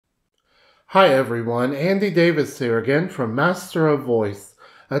Hi everyone, Andy Davis here again from Master of Voice,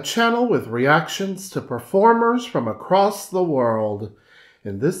 a channel with reactions to performers from across the world.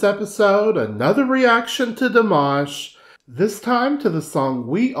 In this episode, another reaction to Dimash, this time to the song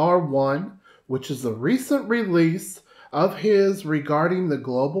We Are One, which is a recent release of his regarding the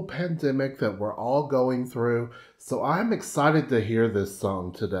global pandemic that we're all going through, so I'm excited to hear this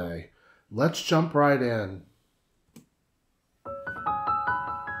song today. Let's jump right in.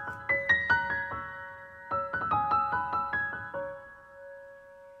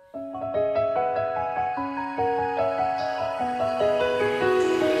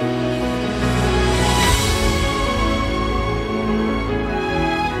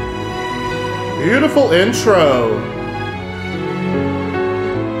 Beautiful intro.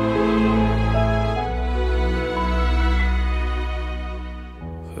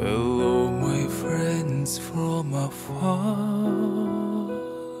 Hello, my friends from afar.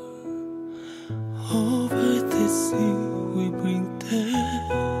 Over the sea we bring their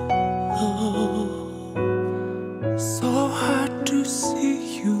love. So hard to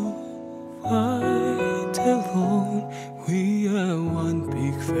see you fight alone. We are one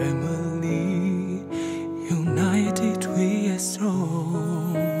big family. United we are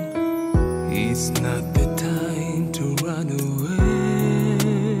strong. It's not the time to run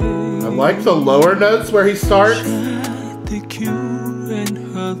away. I like the lower notes where he starts. Shut the queue and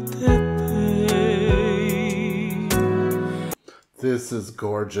hug the pain. This is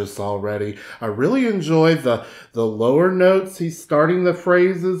gorgeous already. I really enjoy the lower notes he's starting the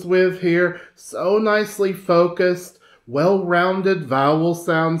phrases with here. So nicely focused. Well-rounded vowel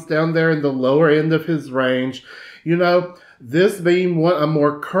sounds down there in the lower end of his range. You know, this being a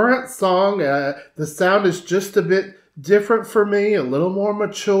more current song, the sound is just a bit different for me, a little more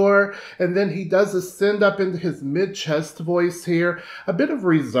mature. And then he does ascend up into his mid-chest voice here. A bit of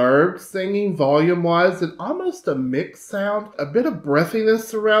reserved singing volume-wise and almost a mixed sound. A bit of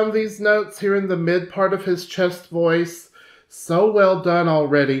breathiness around these notes here in the mid part of his chest voice. So well done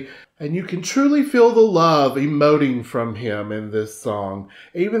already. And you can truly feel the love emoting from him in this song,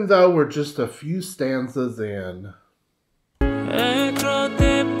 even though we're just a few stanzas in. Across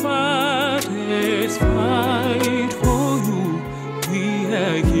the parties fight for you. We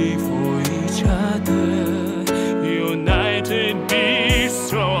are here for each other. United be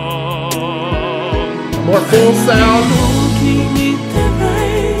strong. More full sound. Walking in the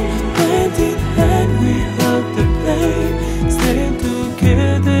rain, hand in hand we hug the pain. Stand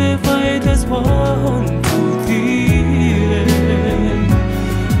together, fight as one to the end.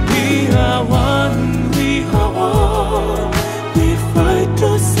 We are one, we are one. We fight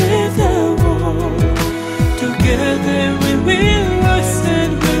to save the world. Together we will rise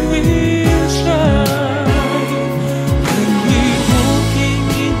and we will shine. When we walking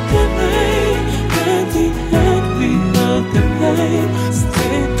in the rain, hand in hand we hug the pain.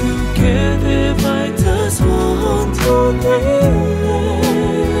 Stay together, fight as one to the end.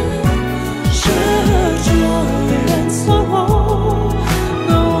 Share joy and sorrow,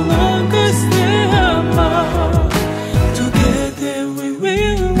 no longer stay apart. Together we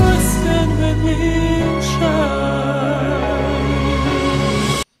will rise and we will shine.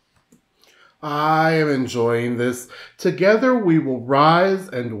 I am enjoying this. Together we will rise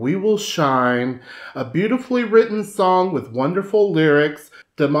and we will shine. A beautifully written song with wonderful lyrics.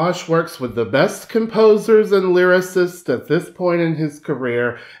 Dimash works with the best composers and lyricists at this point in his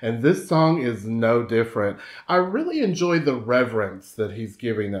career, and this song is no different. I really enjoy the reverence that he's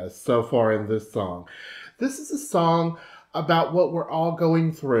giving us so far in this song. This is a song about what we're all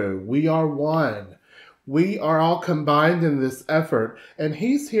going through. We are one. We are all combined in this effort, and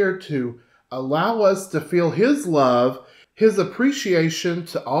he's here to allow us to feel his love, his appreciation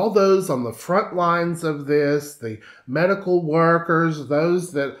to all those on the front lines of this, the medical workers,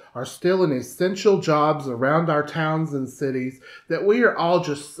 those that are still in essential jobs around our towns and cities, that we are all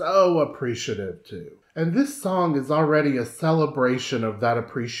just so appreciative to. And this song is already a celebration of that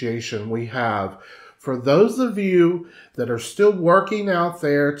appreciation we have for those of you that are still working out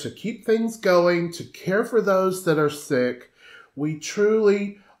there to keep things going, to care for those that are sick. We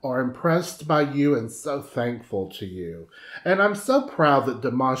truly are impressed by you and so thankful to you. And I'm so proud that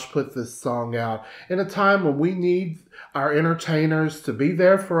Dimash put this song out in a time when we need our entertainers to be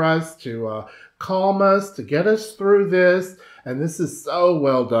there for us, to calm us, to get us through this. And this is so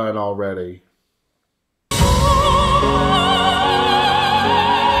well done already.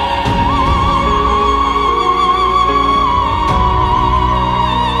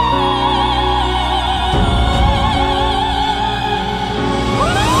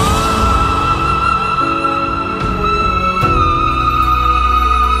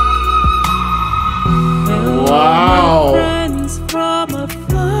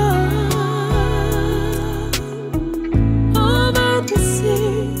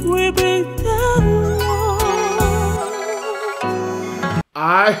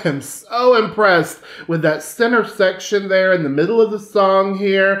 I am so impressed with that center section there in the middle of the song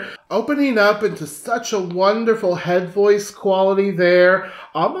here, opening up into such a wonderful head voice quality there,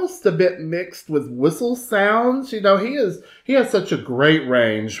 almost a bit mixed with whistle sounds. You know, he has such a great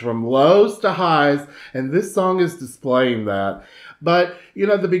range from lows to highs, and this song is displaying that. But, you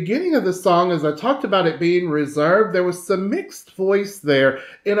know, the beginning of the song, as I talked about it being reserved, there was some mixed voice there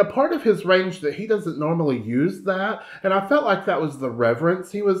in a part of his range that he doesn't normally use that. And I felt like that was the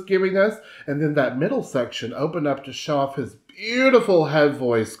reverence he was giving us. And then that middle section opened up to show off his beautiful head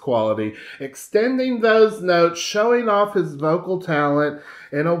voice quality, extending those notes, showing off his vocal talent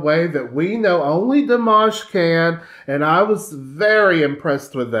in a way that we know only Dimash can, and I was very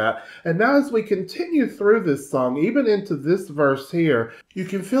impressed with that. And now as we continue through this song, even into this verse here, you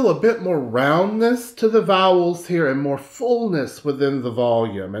can feel a bit more roundness to the vowels here and more fullness within the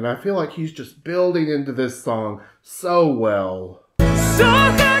volume, and I feel like he's just building into this song so well.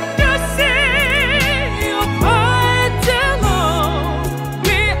 So good to see you fight alone.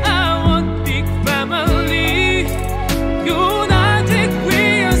 We are one big family, united we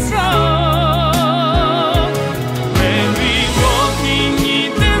are strong. When we walking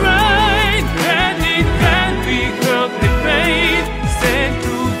in the rain, hand in hand we help the pain. Stand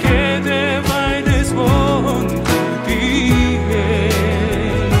together by this one to be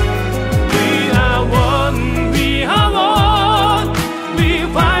here. We are one, we are one. We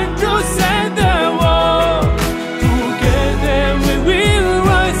fight to set the world. Together we will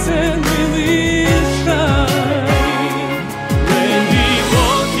rise and we will shine. When we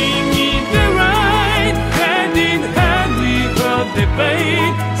walking in the rain, hand in hand we hold the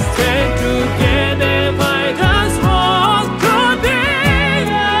pain. Stand together, fight us all to the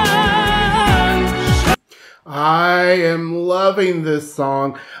end. I am loving this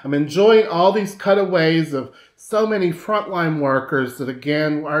song. I'm enjoying all these cutaways of so many frontline workers that,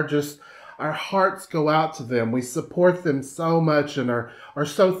 again, are just, our hearts go out to them. We support them so much and are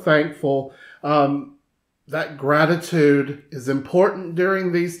so thankful. That gratitude is important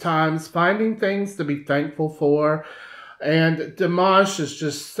during these times, finding things to be thankful for. And Dimash is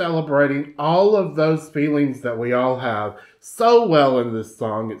just celebrating all of those feelings that we all have so well in this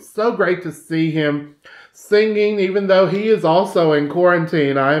song. It's so great to see him singing, even though he is also in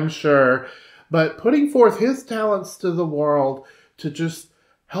quarantine, I am sure, but putting forth his talents to the world to just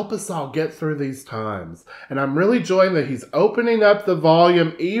help us all get through these times. And I'm really enjoying that he's opening up the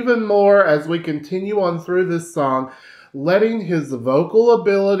volume even more as we continue on through this song, letting his vocal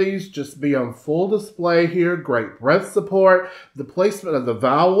abilities just be on full display here. Great breath support. The placement of the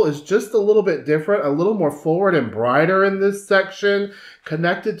vowel is just a little bit different, a little more forward and brighter in this section,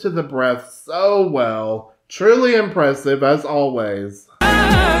 connected to the breath so well. Truly impressive as always. Joy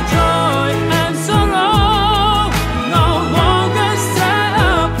and sorrow no longer stay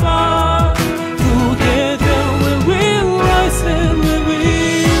apart. Together we will rise and we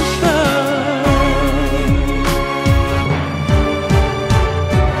will shine.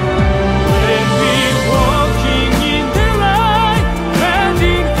 When we walking in the light, hand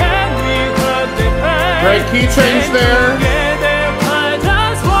in hand we hold the pain. Great key change there. Together fight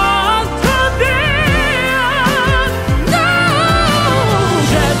us one to the end. No,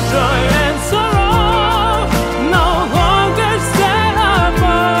 joy and sorrow no longer stay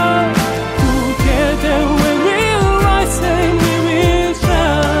apart. Together we will rise and we will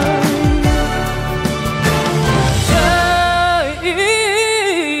shine.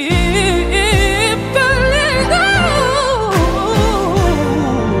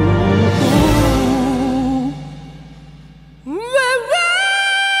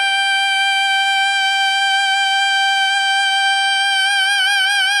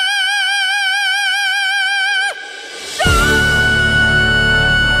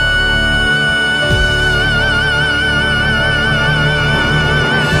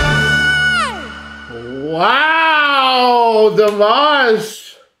 Wow,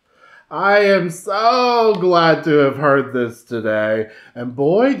 Dimash! I am so glad to have heard this today. And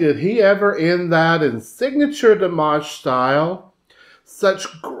boy, did he ever end that in signature Dimash style.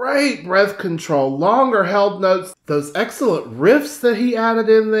 Such great breath control, longer held notes, those excellent riffs that he added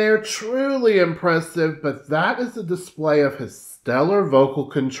in there, truly impressive. But that is a display of his stellar vocal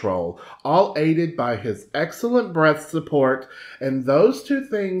control, all aided by his excellent breath support. And those two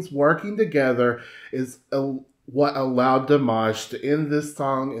things working together is what allowed Dimash to end this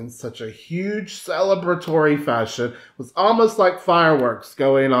song in such a huge celebratory fashion. It was almost like fireworks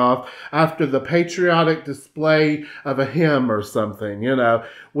going off after the patriotic display of a hymn or something. You know,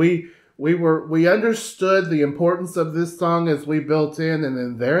 we We understood the importance of this song as we built in, and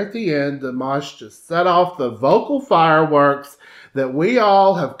then there at the end, Dimash just set off the vocal fireworks that we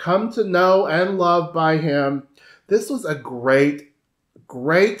all have come to know and love by him. This was a great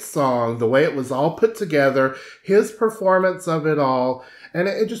song, the way it was all put together, his performance of it all, and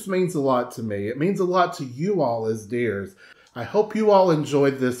it just means a lot to me. It means a lot to you all as dears. I hope you all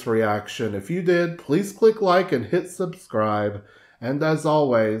enjoyed this reaction. If you did, please click like and hit subscribe. And as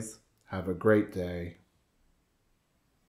always, have a great day.